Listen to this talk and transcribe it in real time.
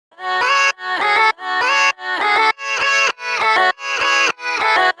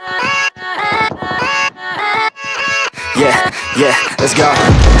let's go.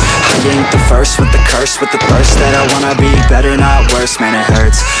 I ain't the first with the curse, with the thirst that I wanna be better, not worse, man it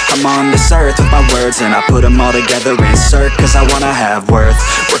hurts. I'm on this earth with my words and I put them all together, insert, cause I wanna have worth.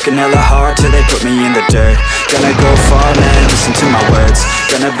 Working hella hard till they put me in the dirt. Gonna go far, man, listen to my words.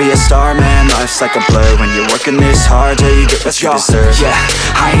 Gonna be a star, man, life's like a blur. When you're working this hard, yeah, you get what you deserve. Yeah,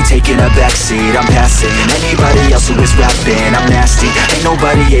 I ain't taking a backseat, I'm passing anybody else who is rapping. I'm nasty, ain't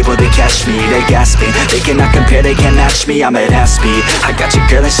nobody able to catch me. They gasping, they cannot compare, they can't match me. I'm at half speed, I got your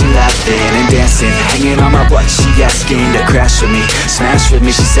girl and she laughing and dancing, hanging on my butt, she asking to crash with me, smash with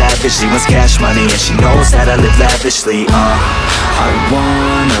me. She savage, she wants cash money and she knows that I live lavishly. I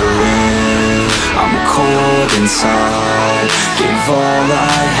wanna live, I'm cold inside. Give all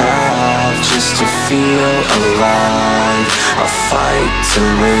I have just to feel alive. I fight to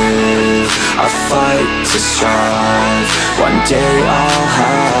live, I fight to strive. One day I'll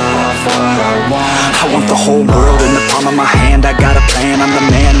have what I want. I want the whole world in the palm of my hand. I got a plan, I'm the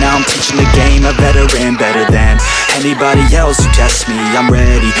man, now I'm teaching the game. A veteran, better than anybody else who tests me. I'm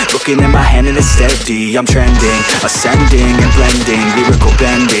ready, looking at my hand and it's steady. I'm trending, ascending and blending, lyrical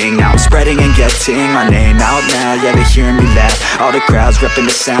bending. Now I'm spreading and getting my name out now. Yeah, they hearing me laugh, all the crowds repping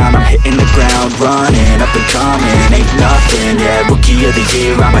the sound. I'm hitting the ground running, up and coming, ain't nothing. Yeah, rookie of the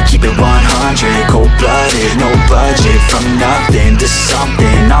year, I'ma keep it 100. Cold-blooded, no budget, from nothing to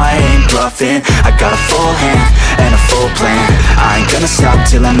something. I ain't bluffing, I got a full hand and a full plan. I ain't gonna stop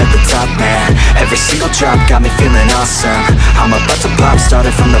till I'm at the top, man. Every single drop got me feeling awesome. I'm about to pop,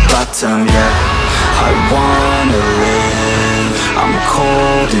 started from the bottom, yeah. I wanna live, I'm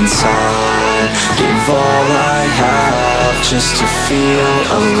cold inside. Give all I have just to feel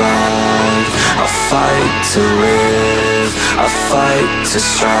alive. I fight to live, I fight to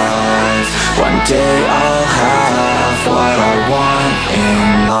strive. One day I'll have what I want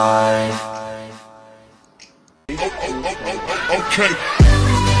in life. Okay.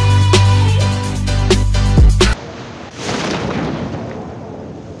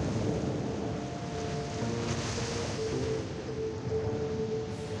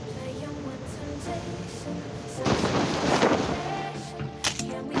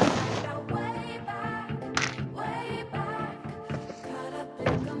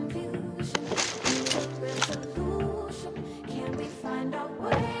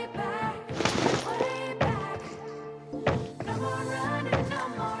 Way back, no more running.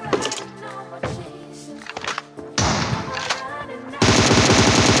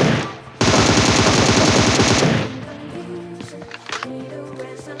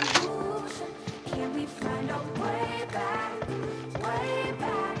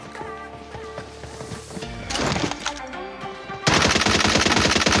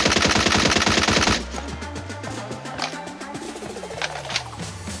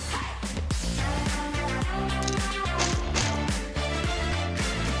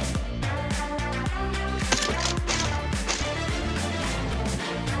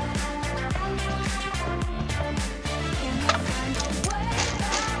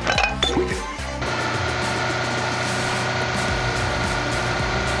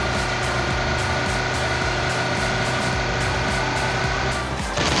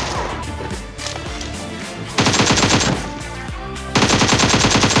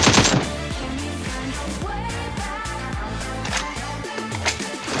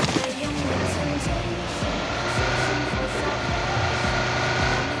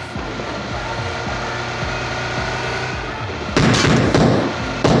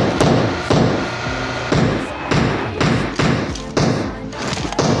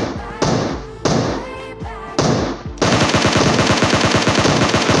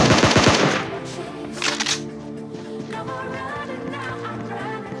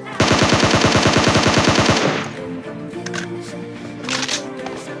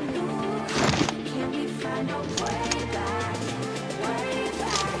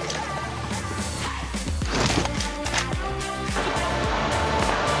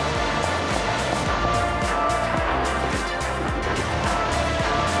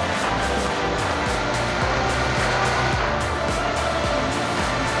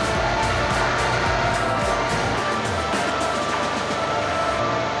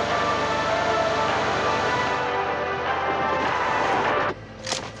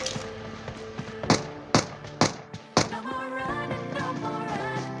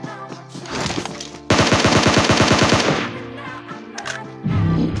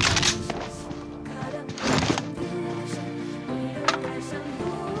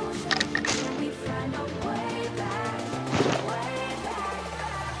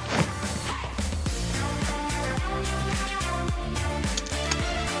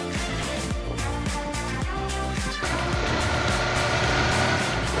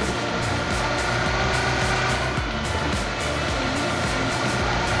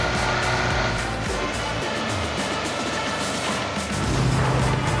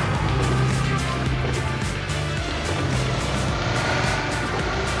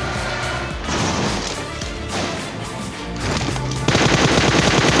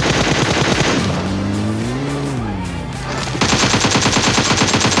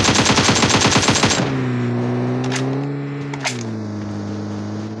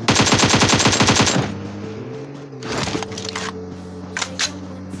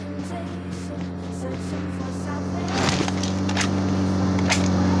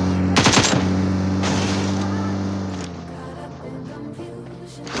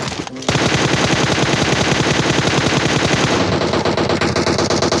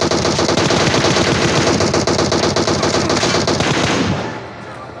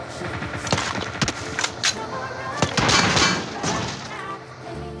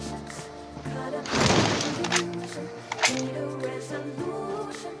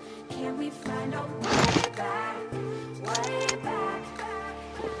 fly, no